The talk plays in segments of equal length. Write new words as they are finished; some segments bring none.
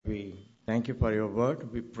we thank you for your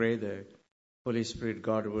word. We pray that Holy Spirit,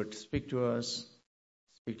 God, would speak to us,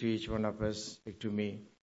 speak to each one of us, speak to me.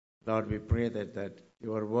 Lord, we pray that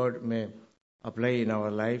your word may apply in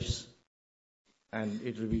our lives and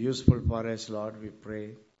it will be useful for us, Lord. We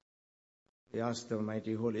pray. We ask the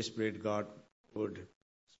mighty Holy Spirit, God, would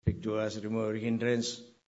speak to us, remove every hindrance,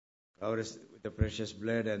 cover us with the precious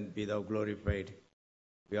blood, and be thou glorified.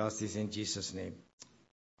 We ask this in Jesus' name.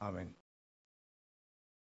 Amen.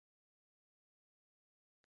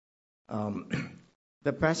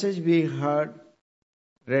 The passage we heard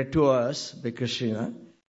read to us by Christina,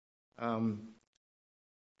 the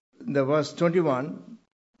verse 21,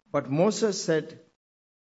 but Moses said,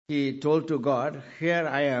 he told to God, here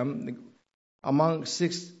I am among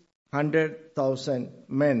 600,000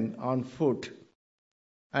 men on foot.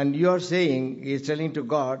 And you are saying, he is telling to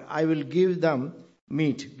God, I will give them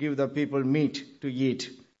meat, give the people meat to eat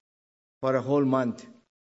for a whole month.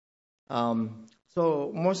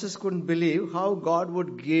 So Moses couldn't believe how God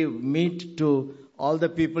would give meat to all the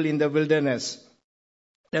people in the wilderness.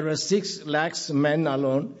 There were 6 lakhs men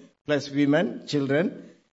alone, plus women, children.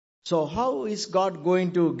 So how is God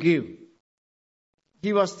going to give?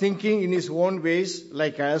 He was thinking in his own ways,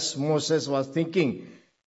 like as Moses was thinking.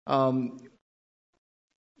 Are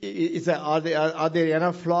there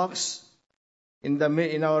enough flocks in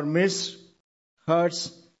our midst,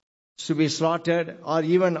 herds to be slaughtered, or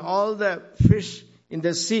even all the fish in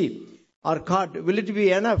the sea are caught? Will it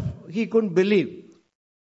be enough? He couldn't believe.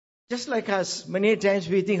 Just like us, many times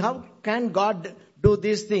we think, how can God do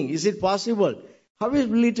this thing? Is it possible? How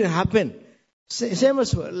will it happen? Same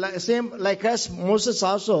like us, Moses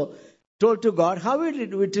also told to God, how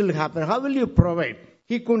will it happen? How will you provide?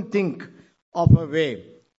 He couldn't think of a way.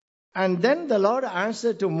 And then the Lord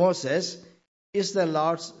answered to Moses, is the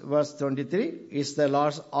Lord's, verse 23, is the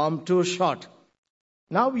Lord's arm too short?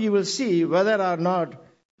 Now you will see whether or not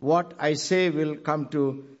what I say will come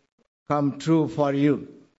true for you.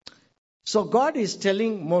 So God is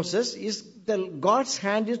telling Moses, God's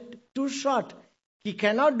hand is too short. He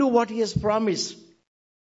cannot do what he has promised.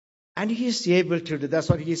 And he is able to do. That's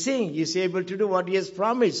what he is saying. He is able to do what he has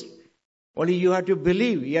promised. Only you have to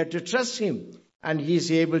believe. You have to trust him. And he is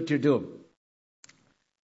able to do.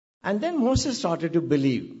 And then Moses started to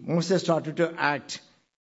believe. Moses started to act.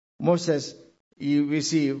 Moses, we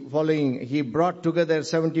see following, he brought together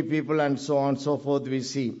 70 people and so on and so forth. We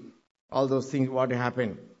see all those things, what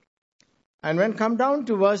happened. And when come down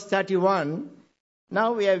to verse 31,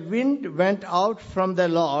 now a wind went out from the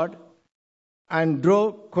Lord and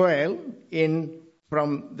drove quail in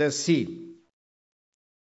from the sea.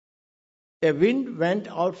 A wind went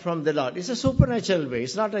out from the Lord. It's a supernatural way.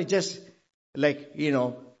 It's not just like,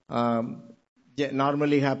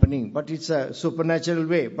 normally happening, but it's a supernatural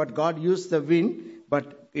way. But God used the wind,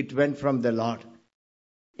 but it went from the Lord.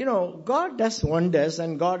 God does wonders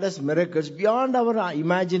and God does miracles beyond our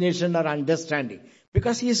imagination or understanding.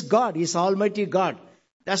 Because He is God. He is Almighty God.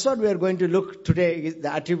 That's what we are going to look today,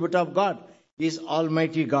 the attribute of God. He is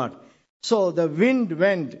Almighty God. So the wind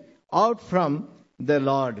went out from the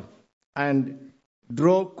Lord and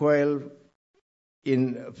drove quail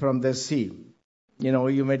in from the sea.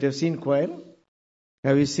 You might have seen quail.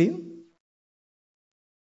 Have you seen?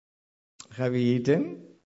 Have you eaten?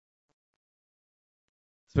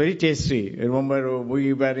 It's very tasty. I remember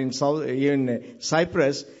we were in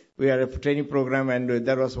Cyprus. We had a training program and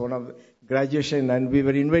there was one of graduation and we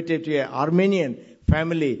were invited to an Armenian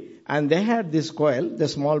family and they had this quail, the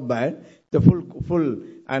small bird, the full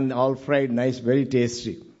and all fried nice, very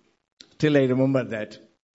tasty. Till I remember that.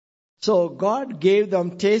 So God gave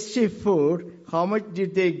them tasty food. How much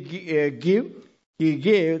did they give? He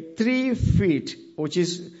gave 3 feet, which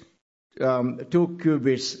is 2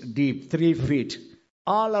 cubits deep, 3 feet,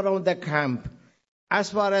 all around the camp,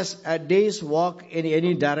 as far as a day's walk in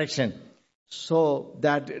any direction. So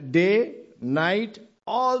that day, night,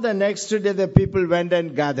 all the next day the people went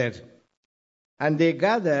and gathered. And they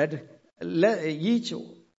gathered, each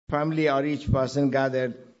family or each person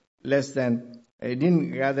gathered less than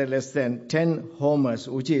 10 homers,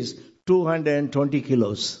 which is 220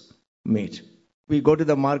 kilos meat. We go to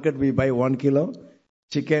the market, we buy 1 kilo,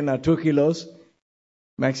 chicken or 2 kilos.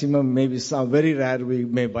 Maximum, maybe some very rare, we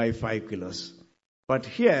may buy 5 kilos. But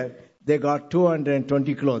here, they got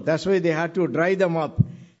 220 kilos. That's why they had to dry them up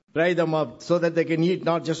so that they can eat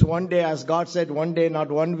not just one day, as God said, one day,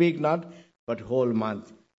 not 1 week, but whole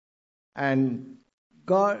month. And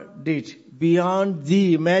God did beyond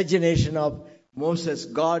the imagination of Moses.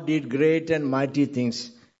 God did great and mighty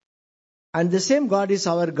things. And the same God is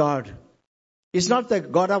our God. It's not the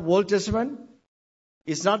God of Old Testament.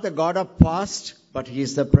 He's not the God of past, but He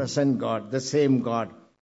is the present God, the same God.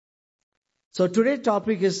 So today's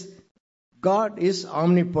topic is God is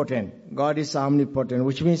omnipotent. God is omnipotent,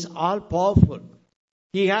 which means all-powerful.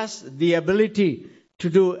 He has the ability to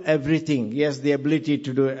do everything. He has the ability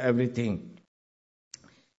to do everything.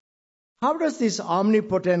 How does this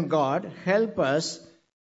omnipotent God help us,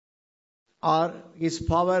 or His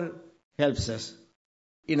power helps us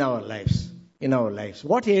in our lives? In our lives.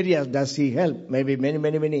 What areas does He help? Maybe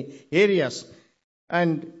many areas.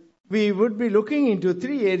 And we would be looking into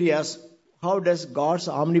 3 areas. How does God's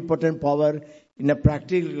omnipotent power in a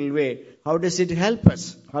practical way, how does it help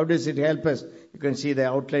us? How does it help us? You can see the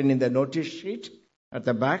outline in the notice sheet at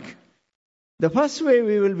the back. The first way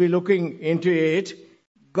we will be looking into it,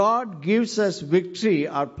 God gives us victory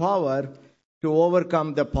or power to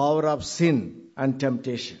overcome the power of sin and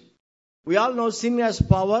temptation. We all know sin has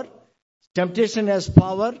power, temptation has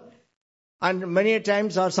power, and many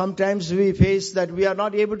times or sometimes we face that we are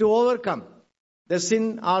not able to overcome. The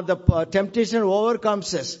sin or the temptation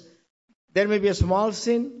overcomes us. There may be a small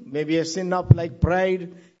sin, maybe a sin of like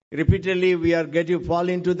pride. Repeatedly we are fall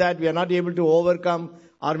into that. We are not able to overcome,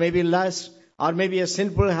 or maybe lust, or maybe a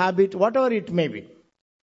sinful habit, whatever it may be.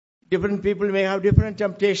 Different people may have different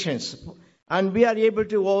temptations, and we are able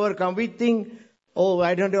to overcome. We think, oh,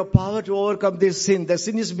 I don't have power to overcome this sin. The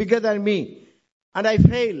sin is bigger than me, and I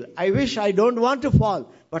fail. I wish I don't want to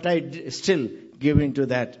fall, but I still give into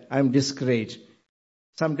that. I'm discouraged.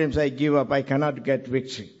 Sometimes I give up. I cannot get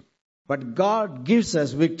victory. But God gives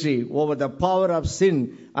us victory over the power of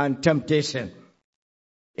sin and temptation.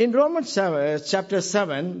 In Romans chapter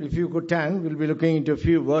 7, if you could turn, we'll be looking into a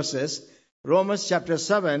few verses. Romans chapter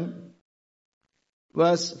 7,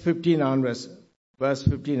 verse 15 onwards. Verse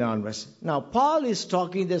 15 onwards. Now, Paul is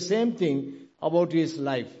talking the same thing about his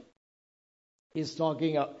life. He's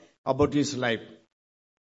talking about his life.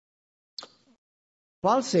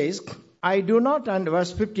 Paul says,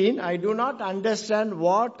 verse 15, I do not understand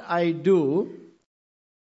what I do.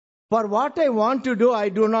 For what I want to do, I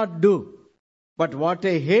do not do. But what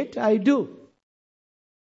I hate, I do.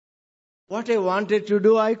 What I wanted to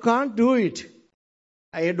do, I can't do it.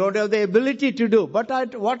 I don't have the ability to do.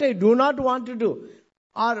 But what I do not want to do,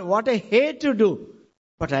 or what I hate to do,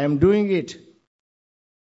 but I am doing it.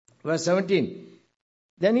 Verse 17.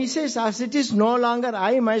 Then he says, as it is no longer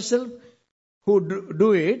I myself who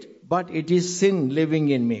do it, but it is sin living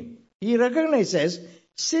in me. He recognizes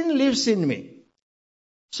sin lives in me.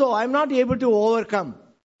 So I'm not able to overcome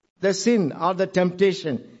the sin or the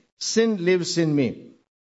temptation. Sin lives in me.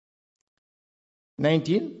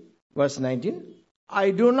 19, verse 19.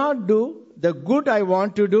 I do not do the good I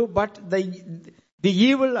want to do, but the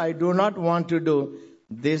evil I do not want to do,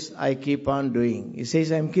 this I keep on doing. He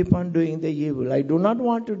says, I keep on doing the evil I do not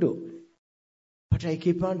want to do, but I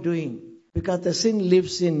keep on doing. Because the sin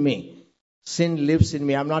lives in me. Sin lives in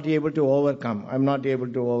me. I'm not able to overcome. I'm not able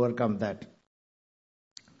to overcome that.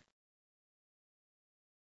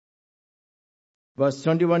 Verse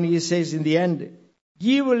 21, he says in the end,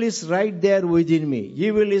 evil is right there within me.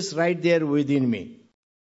 Evil is right there within me.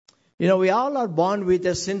 You know, we all are born with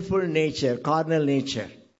a sinful nature, carnal nature.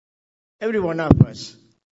 Every one of us.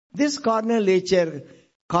 This carnal nature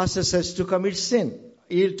causes us to commit sin,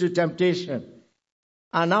 yield to temptation.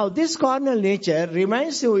 And now this carnal nature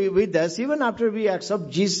remains with us even after we accept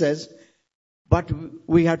Jesus, but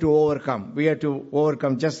we have to overcome. We have to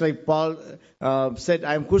overcome. Just like Paul said,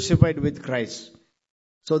 I am crucified with Christ.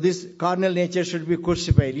 So this carnal nature should be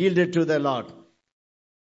crucified, yielded to the Lord.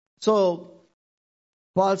 So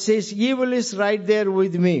Paul says, evil is right there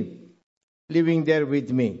with me, living there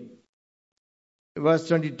with me. Verse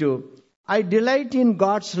 22, I delight in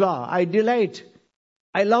God's law.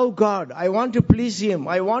 I love God. I want to please Him.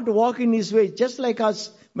 I want to walk in His way, just like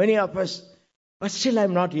us, many of us. But still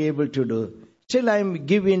I'm not able to do. Still I'm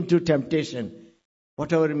given to temptation.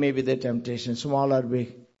 Whatever may be the temptation, small or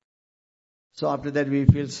big. So after that we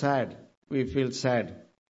feel sad. We feel sad.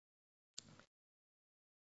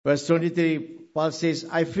 Verse 23, Paul says,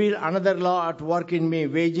 I feel another law at work in me,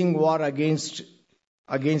 waging war against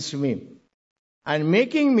me, and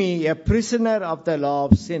making me a prisoner of the law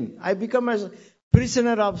of sin. I become a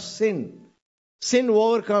prisoner of sin. Sin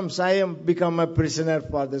overcomes. I am become a prisoner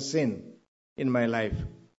for the sin in my life.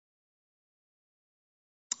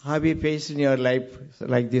 Have you faced in your life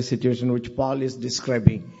like this situation which Paul is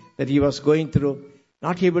describing, that he was going through,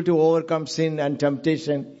 not able to overcome sin and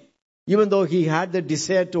temptation, even though he had the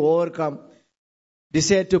desire to overcome,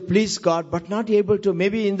 desire to please God, but not able to,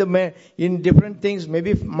 maybe in different things,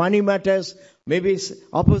 maybe money matters, maybe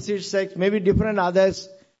opposite sex, maybe different others,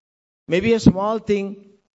 maybe a small thing.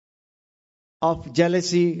 of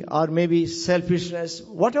jealousy or maybe selfishness,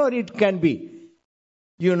 whatever it can be,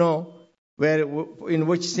 you know, in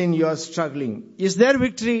which sin you are struggling. Is there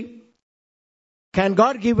victory? Can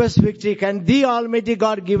God give us victory? Can the Almighty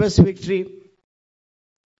God give us victory?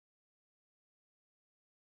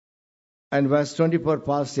 And verse 24,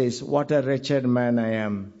 Paul says, what a wretched man I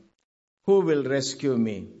am. Who will rescue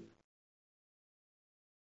me?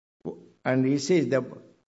 And he says that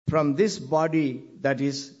from this body that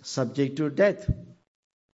is subject to death.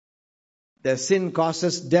 The sin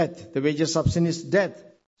causes death. The wages of sin is death.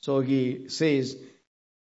 So he says,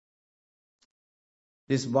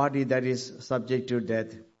 this body that is subject to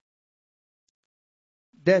death.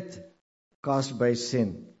 Death caused by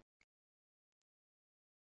sin.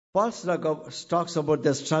 Paul talks about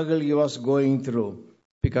the struggle he was going through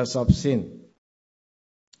because of sin.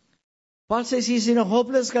 Paul says he's in a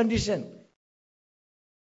hopeless condition.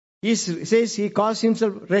 He says he calls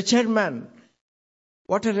himself wretched man.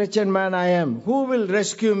 What a wretched man I am. Who will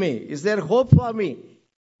rescue me? Is there hope for me?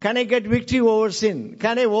 Can I get victory over sin?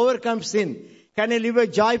 Can I overcome sin? Can I live a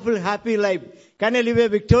joyful, happy life? Can I live a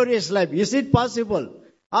victorious life? Is it possible?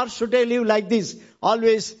 Or should I live like this?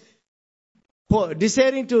 Always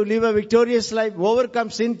desiring to live a victorious life, overcome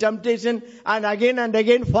sin, temptation, and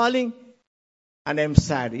again falling. And I'm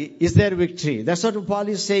sad. Is there victory? That's what Paul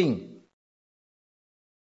is saying.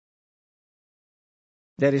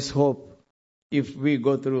 There is hope. If we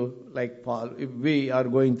go through, like Paul, if we are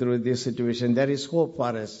going through this situation, there is hope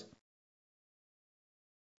for us.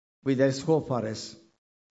 There is hope for us.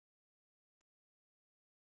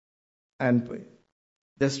 And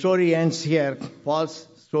the story ends here. Paul's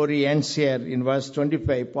story ends here in verse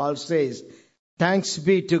 25. Paul says, thanks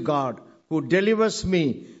be to God who delivers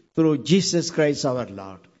me through Jesus Christ our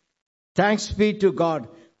Lord. Thanks be to God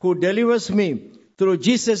who delivers me through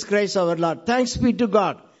Jesus Christ our Lord. Thanks be to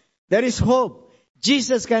God. There is hope.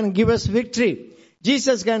 Jesus can give us victory.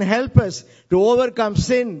 Jesus can help us to overcome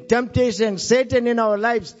sin, temptation, Satan in our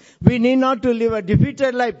lives. We need not to live a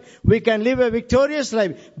defeated life. We can live a victorious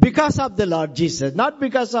life because of the Lord Jesus. Not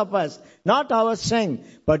because of us, not our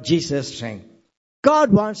strength, but Jesus' strength.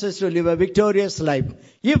 God wants us to live a victorious life.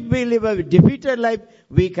 If we live a defeated life,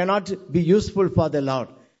 we cannot be useful for the Lord.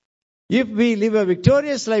 If we live a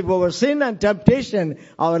victorious life over sin and temptation,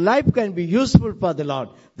 our life can be useful for the Lord.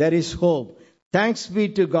 There is hope. Thanks be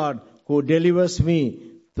to God who delivers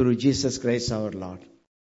me through Jesus Christ our Lord.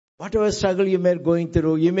 Whatever struggle you may be going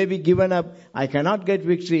through, you may be given up, I cannot get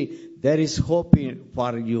victory. There is hope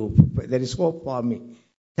for you. There is hope for me.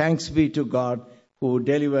 Thanks be to God who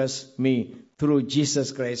delivers me through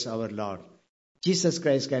Jesus Christ our Lord. Jesus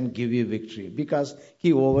Christ can give you victory because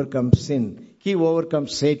He overcomes sin. He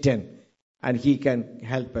overcomes Satan. And He can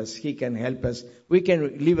help us. He can help us. We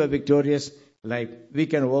can live a victorious life. We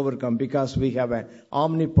can overcome because we have an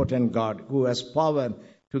omnipotent God who has power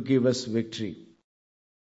to give us victory.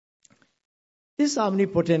 This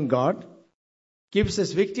omnipotent God gives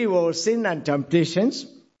us victory over sin and temptations.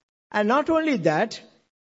 And not only that,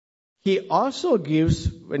 He also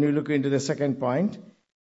gives, when you look into the second point,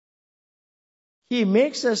 He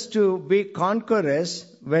makes us to be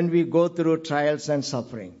conquerors when we go through trials and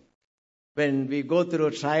suffering. When we go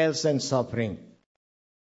through trials and suffering,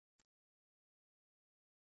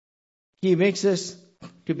 He makes us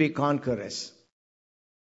to be conquerors.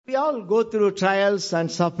 We all go through trials and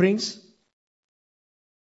sufferings.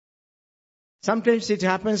 Sometimes it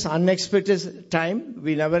happens unexpected time.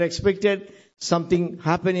 We never expected something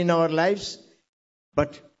happen in our lives,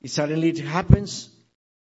 but suddenly it happens.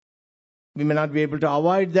 We may not be able to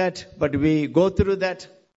avoid that, but we go through that.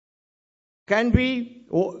 Can we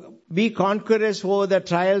be conquerors over the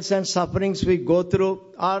trials and sufferings we go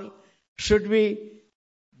through, or should we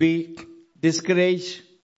be discouraged,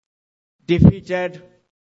 defeated,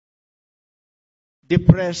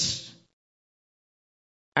 depressed,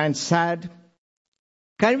 and sad?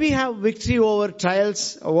 Can we have victory over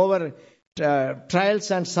trials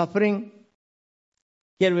and suffering?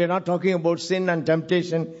 Here we are not talking about sin and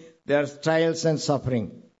temptation. There are trials and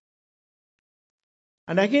suffering.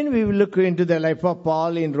 And again we will look into the life of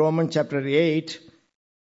Paul in Romans chapter 8.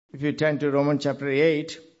 If you turn to Romans chapter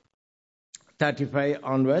 8, 35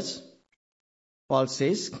 onwards, Paul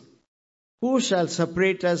says, who shall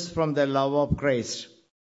separate us from the love of Christ?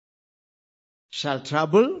 Shall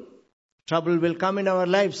trouble? Trouble will come in our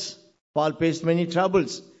lives. Paul faced many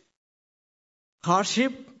troubles.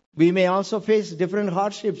 Hardship, we may also face different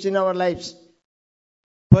hardships in our lives.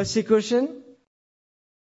 Persecution,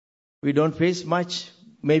 we don't face much.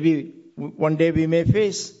 Maybe one day we may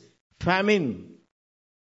face famine,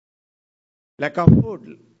 lack of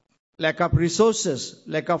food, lack of resources,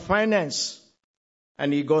 lack of finance.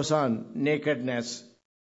 And he goes on, nakedness,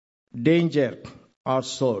 danger, or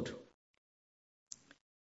sword.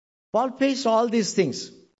 Paul faced all these things.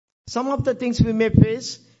 Some of the things we may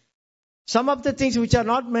face, some of the things which are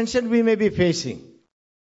not mentioned we may be facing.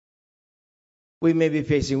 We may be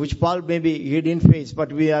facing, which Paul maybe he didn't face,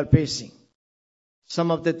 but we are facing. Some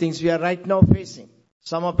of the things we are right now facing.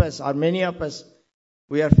 Some of us, or many of us,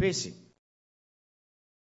 we are facing.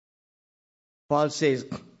 Paul says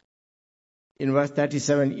in verse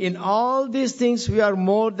 37, in all these things we are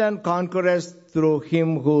more than conquerors through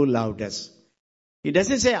him who loved us. He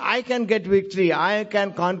doesn't say, I can get victory, I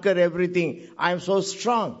can conquer everything, I am so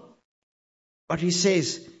strong. But he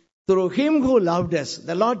says, through him who loved us,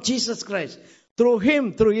 the Lord Jesus Christ, through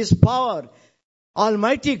him, through his power,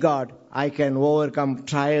 Almighty God, I can overcome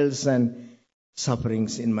trials and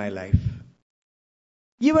sufferings in my life.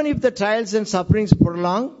 Even if the trials and sufferings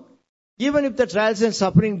prolong, even if the trials and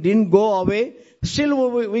suffering didn't go away,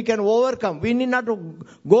 still we can overcome. We need not to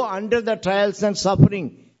go under the trials and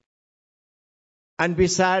suffering and be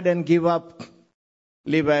sad and give up,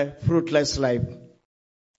 live a fruitless life.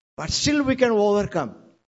 But still we can overcome.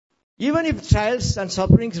 Even if trials and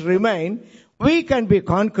sufferings remain, we can be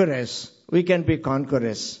conquerors. We can be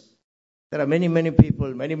conquerors. There are many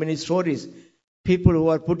people, many stories. People who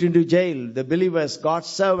are put into jail, the believers, God's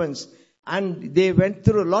servants, and they went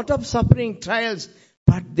through a lot of suffering, trials,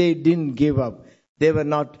 but they didn't give up. They were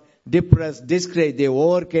not depressed, discouraged. They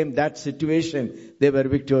overcame that situation. They were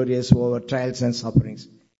victorious over trials and sufferings.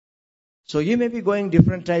 So you may be going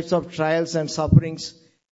different types of trials and sufferings.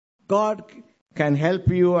 God can help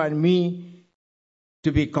you and me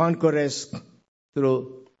to be conquerors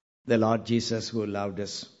through the Lord Jesus who loved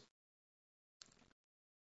us.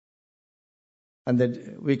 And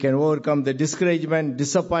that we can overcome the discouragement,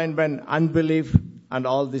 disappointment, unbelief, and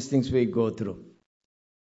all these things we go through.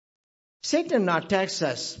 Satan attacks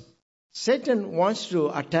us. Satan wants to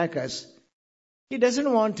attack us. He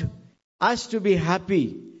doesn't want us to be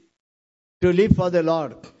happy, to live for the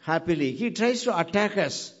Lord happily. He tries to attack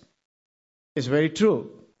us. It's very true.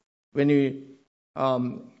 When you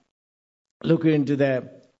look into the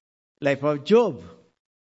life of Job,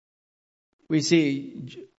 we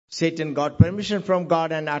see Satan got permission from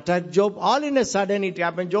God and attacked Job. All in a sudden it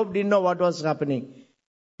happened. Job didn't know what was happening.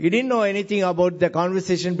 He didn't know anything about the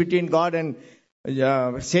conversation between God and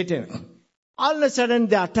Satan. All of a sudden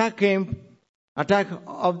the attack came, attack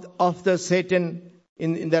of the Satan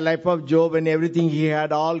in the life of Job, and everything he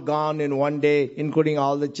had all gone in one day, including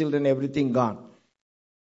all the children, everything gone.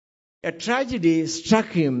 A tragedy struck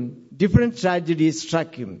him, different tragedies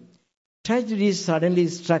struck him. Tragedies suddenly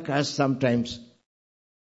struck us sometimes.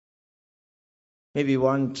 Maybe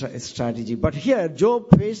one strategy. But here, Job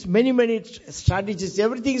faced many strategies.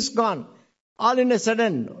 Everything is gone. All in a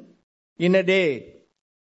sudden, in a day,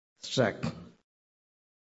 struck.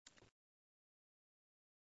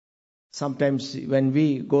 Sometimes when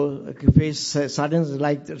we go face sudden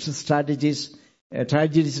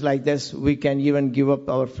tragedies like this, we can even give up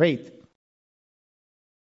our faith.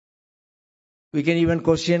 We can even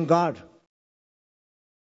question God,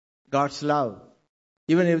 God's love,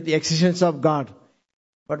 even if the existence of God.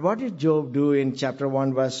 But what did Job do in chapter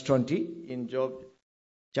 1 verse 20? In Job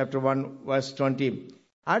chapter 1 verse 20.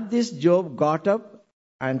 At this Job got up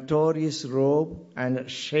and tore his robe and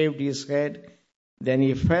shaved his head. Then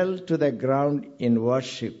he fell to the ground in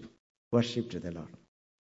worship to the Lord.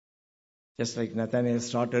 Just like Nathaniel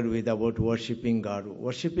started with about worshipping God.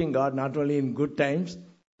 Worshipping God not only in good times,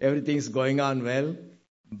 everything is going on well,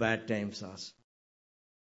 bad times also.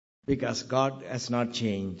 Because God has not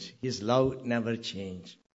changed. His love never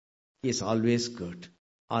changed. He is always good.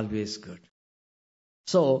 Always good.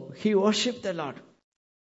 So, he worshipped the Lord.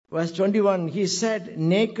 Verse 21, he said,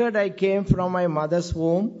 naked I came from my mother's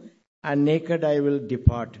womb, and naked I will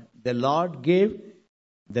depart. The Lord gave,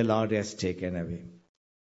 the Lord has taken away.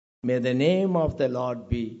 May the name of the Lord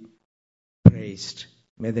be praised.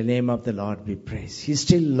 May the name of the Lord be praised. He's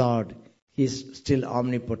still Lord. He's still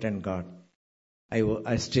omnipotent God.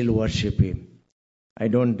 I still worship Him. I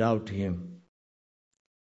don't doubt Him.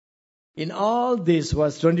 In all this,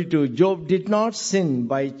 verse 22, Job did not sin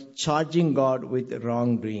by charging God with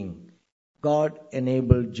wrongdoing. God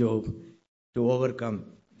enabled Job to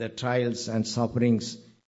overcome the trials and sufferings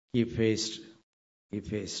he faced.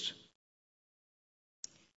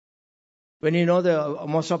 When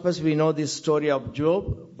most of us, we know this story of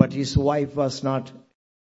Job, but his wife was not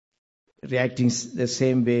reacting the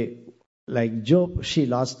same way like Job. She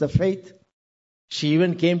lost the faith. She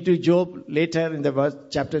even came to Job later in the verse,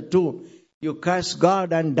 chapter 2. You curse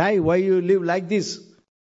God and die. Why you live like this?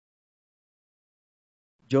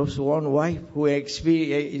 Job's own wife, who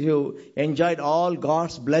enjoyed all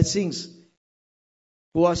God's blessings,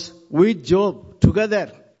 who was with Job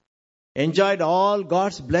together, enjoyed all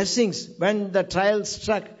God's blessings. When the trial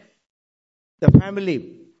struck the family,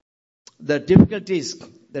 the difficulties,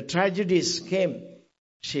 the tragedies came,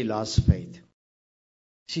 she lost faith.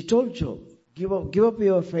 She told Job, give up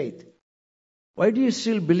your faith. Why do you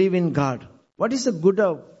still believe in God? What is the good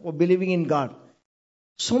of believing in God?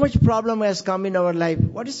 So much problem has come in our life.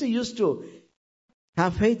 What is the use to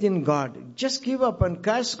have faith in God? Just give up and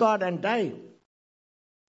curse God and die.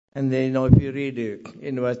 And then, if you read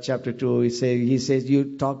in verse chapter 2, he says,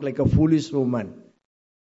 you talk like a foolish woman.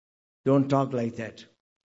 Don't talk like that.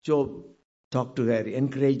 Job talked to her,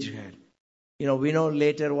 encouraged her. We know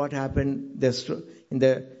later what happened in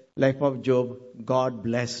the life of Job. God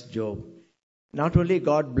blessed Job. Not only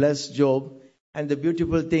God blessed Job, and the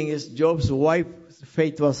beautiful thing is Job's wife's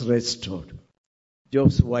faith was restored.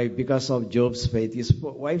 Job's wife, because of Job's faith, his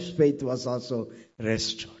wife's faith was also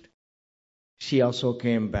restored. She also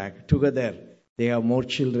came back. Together, they have more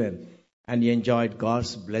children and enjoyed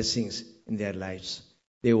God's blessings in their lives.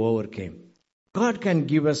 They overcame. God can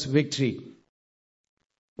give us victory.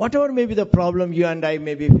 Whatever may be the problem you and I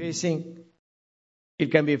may be facing,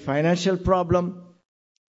 it can be financial problem,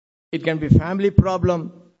 it can be family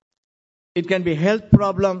problem, it can be health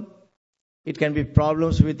problem, it can be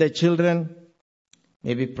problems with the children,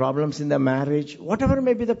 maybe problems in the marriage, whatever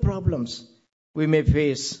may be the problems we may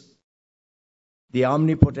face. The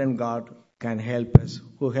omnipotent God can help us,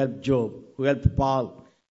 who helped Job, who helped Paul,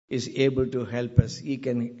 is able to help us. He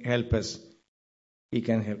can help us. He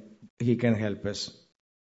can help us.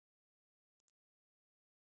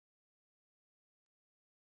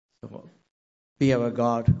 So, we have a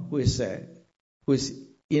God who is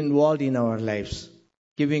involved in our lives,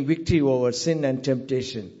 giving victory over sin and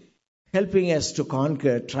temptation, helping us to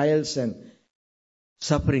conquer trials and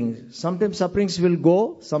suffering. Sometimes sufferings will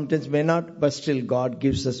go, sometimes may not, but still God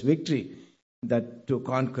gives us victory that to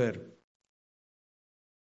conquer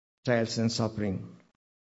trials and suffering.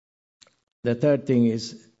 The third thing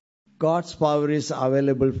is God's power is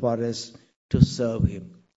available for us to serve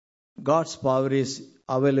Him. God's power is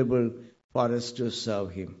available for us to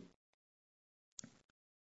serve Him.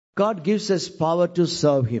 God gives us power to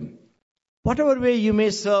serve Him. Whatever way you may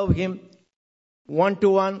serve Him,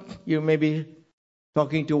 one-to-one, you may be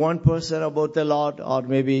talking to one person about the Lord, or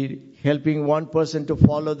maybe helping one person to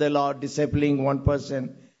follow the Lord, discipling one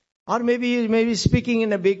person, or maybe you may be speaking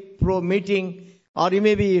in a big meeting, or you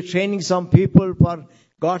may be training some people for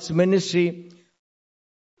God's ministry.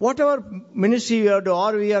 Whatever ministry you are doing,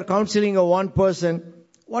 or we are counseling a one person,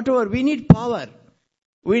 whatever, we need power.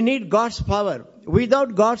 We need God's power.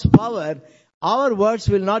 Without God's power, our words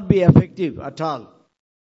will not be effective at all.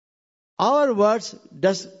 Our words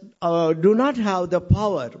do not have the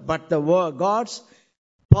power, but God's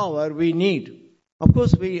power we need. Of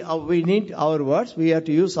course, we need our words. We have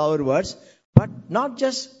to use our words, but not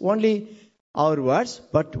just only our words,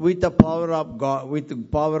 but with the power of God, with the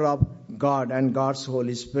power of God and God's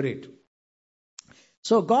Holy Spirit.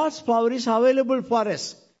 So God's power is available for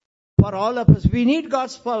us, for all of us. We need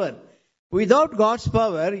God's power. Without God's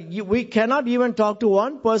power, we cannot even talk to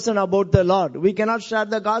one person about the Lord. We cannot share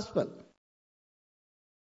the gospel.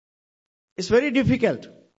 It's very difficult.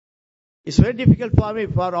 It's very difficult for me,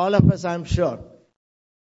 for all of us, I'm sure.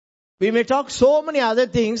 We may talk so many other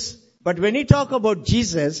things, but when we talk about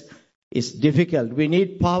Jesus, it's difficult. We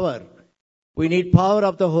need power. We need power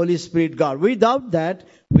of the Holy Spirit, God. Without that,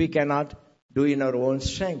 we cannot do in our own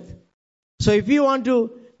strength. So if you want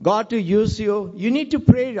God to use you, you need to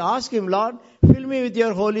pray, ask Him, Lord, fill me with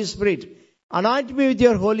your Holy Spirit. Anoint me with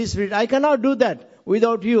your Holy Spirit. I cannot do that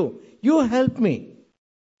without you. You help me.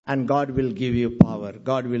 And God will give you power.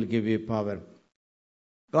 God will give you power.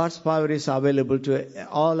 God's power is available to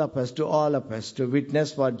all of us, to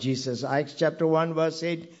witness for Jesus. Acts chapter 1 verse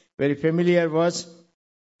 8, very familiar verse,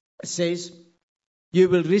 says, you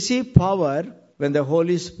will receive power when the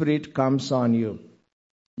Holy Spirit comes on you.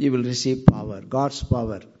 You will receive power, God's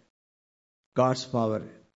power. God's power.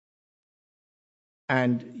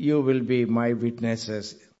 And you will be my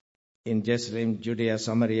witnesses in Jerusalem, Judea,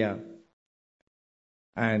 Samaria,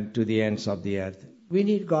 and to the ends of the earth. We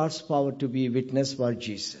need God's power to be witness for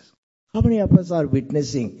Jesus. How many of us are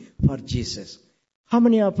witnessing for Jesus? How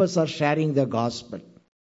many of us are sharing the gospel?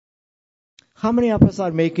 How many of us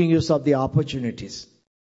are making use of the opportunities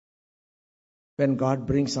when God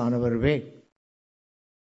brings on our way?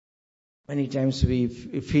 Many times we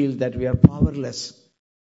feel that we are powerless.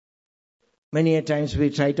 Many times we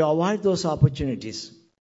try to avoid those opportunities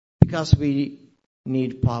because we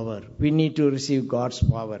need power. We need to receive God's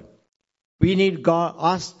power. We need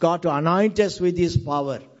ask God to anoint us with His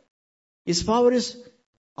power. His power is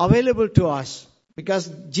available to us because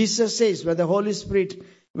Jesus says, when the Holy Spirit,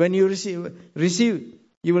 when you receive,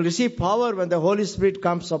 you will receive power when the Holy Spirit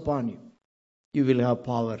comes upon you. You will have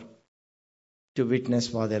power to witness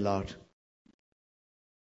for the Lord.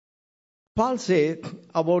 Paul said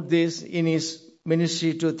about this in his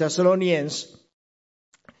ministry to Thessalonians.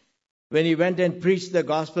 When he went and preached the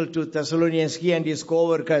gospel to Thessalonians, he and his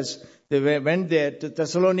co-workers, they went there to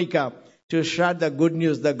Thessalonica to share the good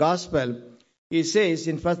news, the gospel. He says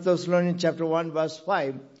in 1 Thessalonians chapter 1 verse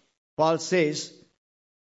 5, Paul says,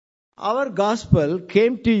 our gospel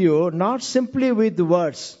came to you not simply with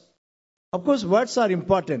words. Of course, words are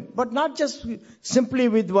important, but not just simply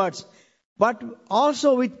with words, but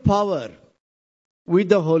also with power, with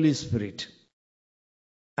the Holy Spirit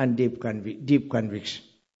and deep conviction.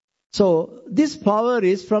 So, this power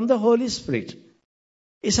is from the Holy Spirit.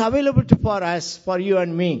 It's available for us, for you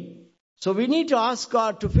and me. So, we need to ask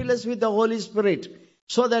God to fill us with the Holy Spirit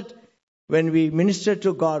so that when we minister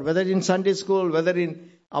to God, whether in Sunday school, whether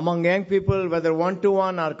among young people, whether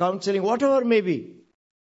one-to-one or counseling, whatever may be,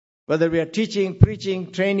 whether we are teaching,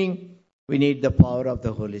 preaching, training, we need the power of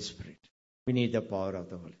the Holy Spirit. We need the power of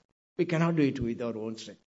the Holy Spirit. We cannot do it with our own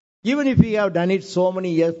strength. Even if we have done it so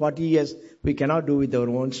many years, 40 years, we cannot do it with our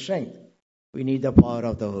own strength. We need the power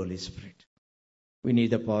of the Holy Spirit. We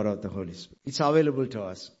need the power of the Holy Spirit. It's available to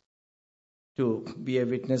us to be a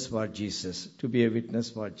witness for Jesus. To be a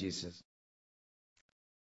witness for Jesus.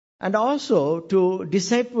 And also to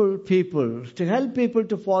disciple people, to help people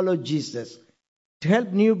to follow Jesus. To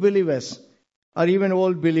help new believers or even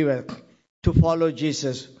old believers to follow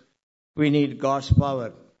Jesus. We need God's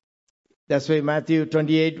power. That's why Matthew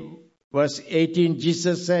 28 verse 18,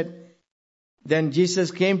 Jesus said, then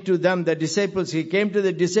Jesus came to them, the disciples. He came to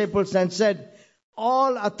the disciples and said,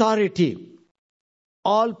 all authority,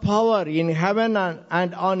 all power in heaven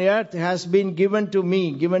and on earth has been given to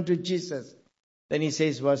me, given to Jesus. Then he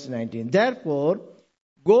says, verse 19, therefore,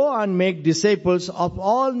 go and make disciples of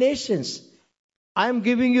all nations. I am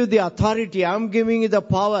giving you the authority. I am giving you the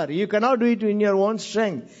power. You cannot do it in your own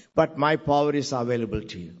strength, but my power is available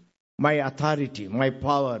to you. My authority, my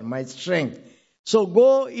power, my strength. So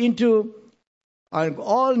go into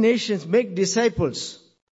all nations, make disciples,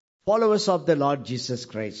 followers of the Lord Jesus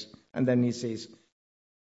Christ. And then he says,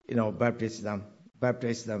 baptize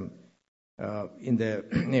them in the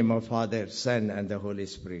name of Father, Son, and the Holy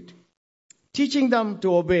Spirit. Teaching them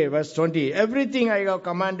to obey, verse 20, everything I have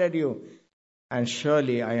commanded you, and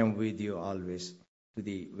surely I am with you always to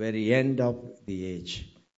the very end of the age.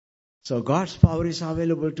 So God's power is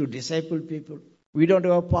available to disciple people. We don't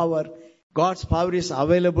have power. God's power is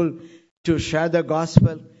available to share the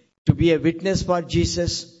gospel, to be a witness for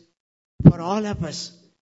Jesus, for all of us.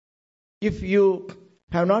 If you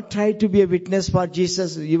have not tried to be a witness for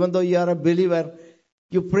Jesus, even though you are a believer,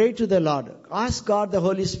 you pray to the Lord. Ask God, the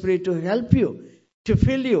Holy Spirit, to help you, to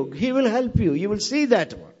fill you. He will help you. You will see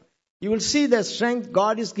that one. You will see the strength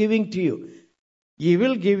God is giving to you. He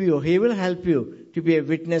will give you, He will help you to be a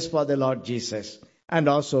witness for the Lord Jesus and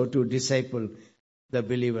also to disciple the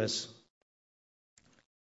believers.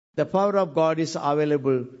 The power of God is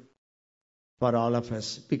available for all of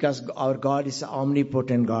us because our God is an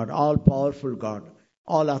omnipotent God, all-powerful God.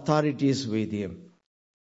 All authority is with Him.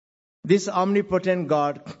 This omnipotent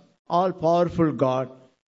God, all-powerful God,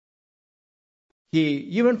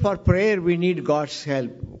 even for prayer we need God's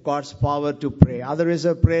help, God's power to pray. Otherwise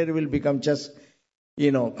our prayer will become just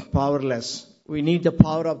powerless. We need the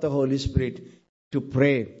power of the Holy Spirit to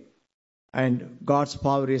pray. And God's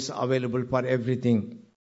power is available for everything.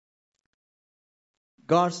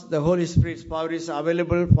 The Holy Spirit's power is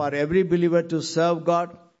available for every believer to serve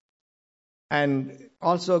God. And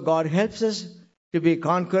also God helps us to be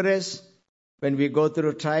conquerors. When we go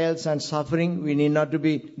through trials and suffering, we need not to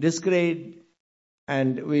be discouraged.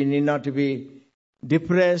 And we need not to be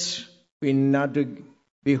depressed. We need not to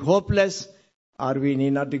be hopeless. Or we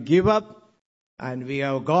need not to give up. And we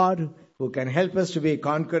have God who can help us to be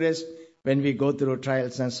conquerors when we go through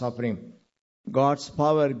trials and suffering. God's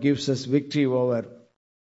power gives us victory over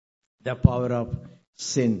the power of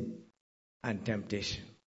sin and temptation.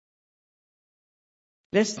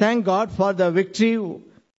 Let's thank God for the victory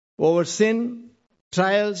over sin,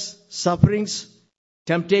 trials, sufferings,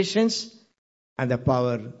 temptations, and the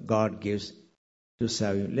power God gives to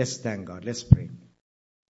serve Him. Let's thank God. Let's pray.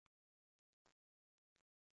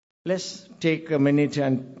 Let's take a minute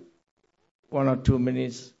and 1 or 2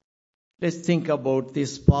 minutes. Let's think about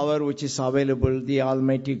this power which is available, the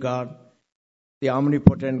Almighty God. the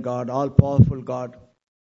omnipotent God, all-powerful God,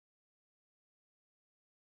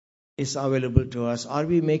 is available to us. Are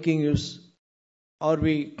we making use? Are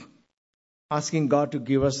we asking God to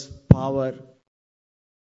give us power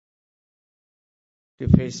to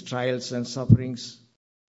face trials and sufferings,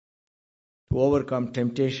 to overcome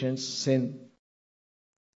temptations, sin,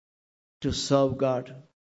 to serve God?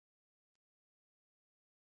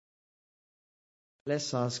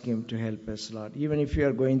 Let's ask Him to help us, Lord. Even if you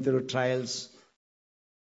are going through trials,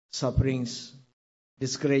 sufferings,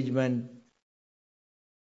 discouragement,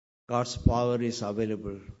 God's power is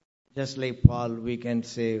available. Just like Paul, we can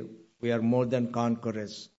say we are more than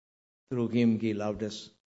conquerors. Through Him, He loved us.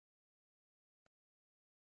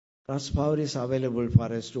 God's power is available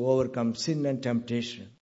for us to overcome sin and temptation.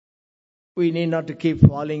 We need not to keep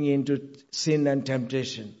falling into sin and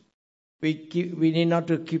temptation. We need not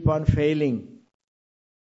to keep on failing.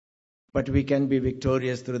 But we can be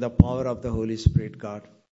victorious through the power of the Holy Spirit, God.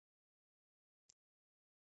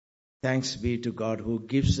 Thanks be to God who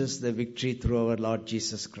gives us the victory through our Lord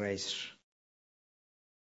Jesus Christ.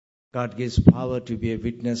 God gives power to be a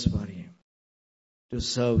witness for Him, to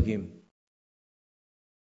serve Him,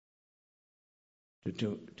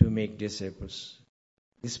 to make disciples.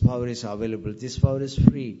 This power is available. This power is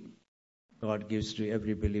free. God gives to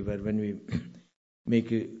every believer when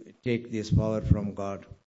we take this power from God,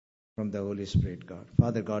 from the Holy Spirit, God.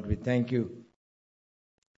 Father God, we thank you.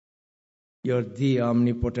 You're the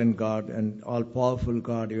omnipotent God and all-powerful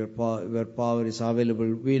God. Your power is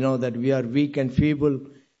available. We know that we are weak and feeble,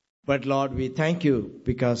 but Lord, we thank you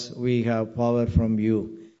because we have power from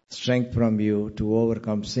you, strength from you to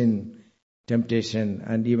overcome sin, temptation,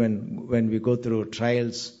 and even when we go through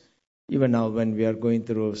trials, even now when we are going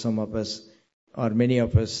through, some of us or many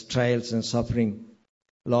of us, trials and suffering,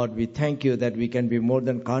 Lord, we thank you that we can be more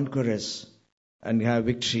than conquerors and have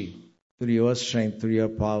victory through your strength, through your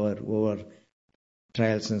power over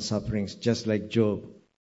trials and sufferings, just like Job,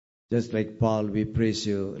 just like Paul. We praise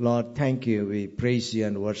you. Lord, thank you. We praise you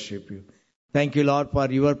and worship you. Thank you, Lord,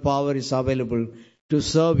 for your power is available to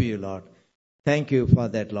serve you, Lord. Thank you for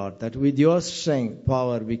that, Lord, that with your strength,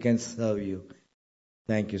 power, we can serve you.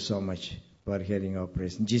 Thank you so much for hearing our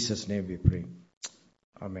praise. In Jesus' name we pray.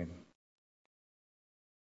 Amen.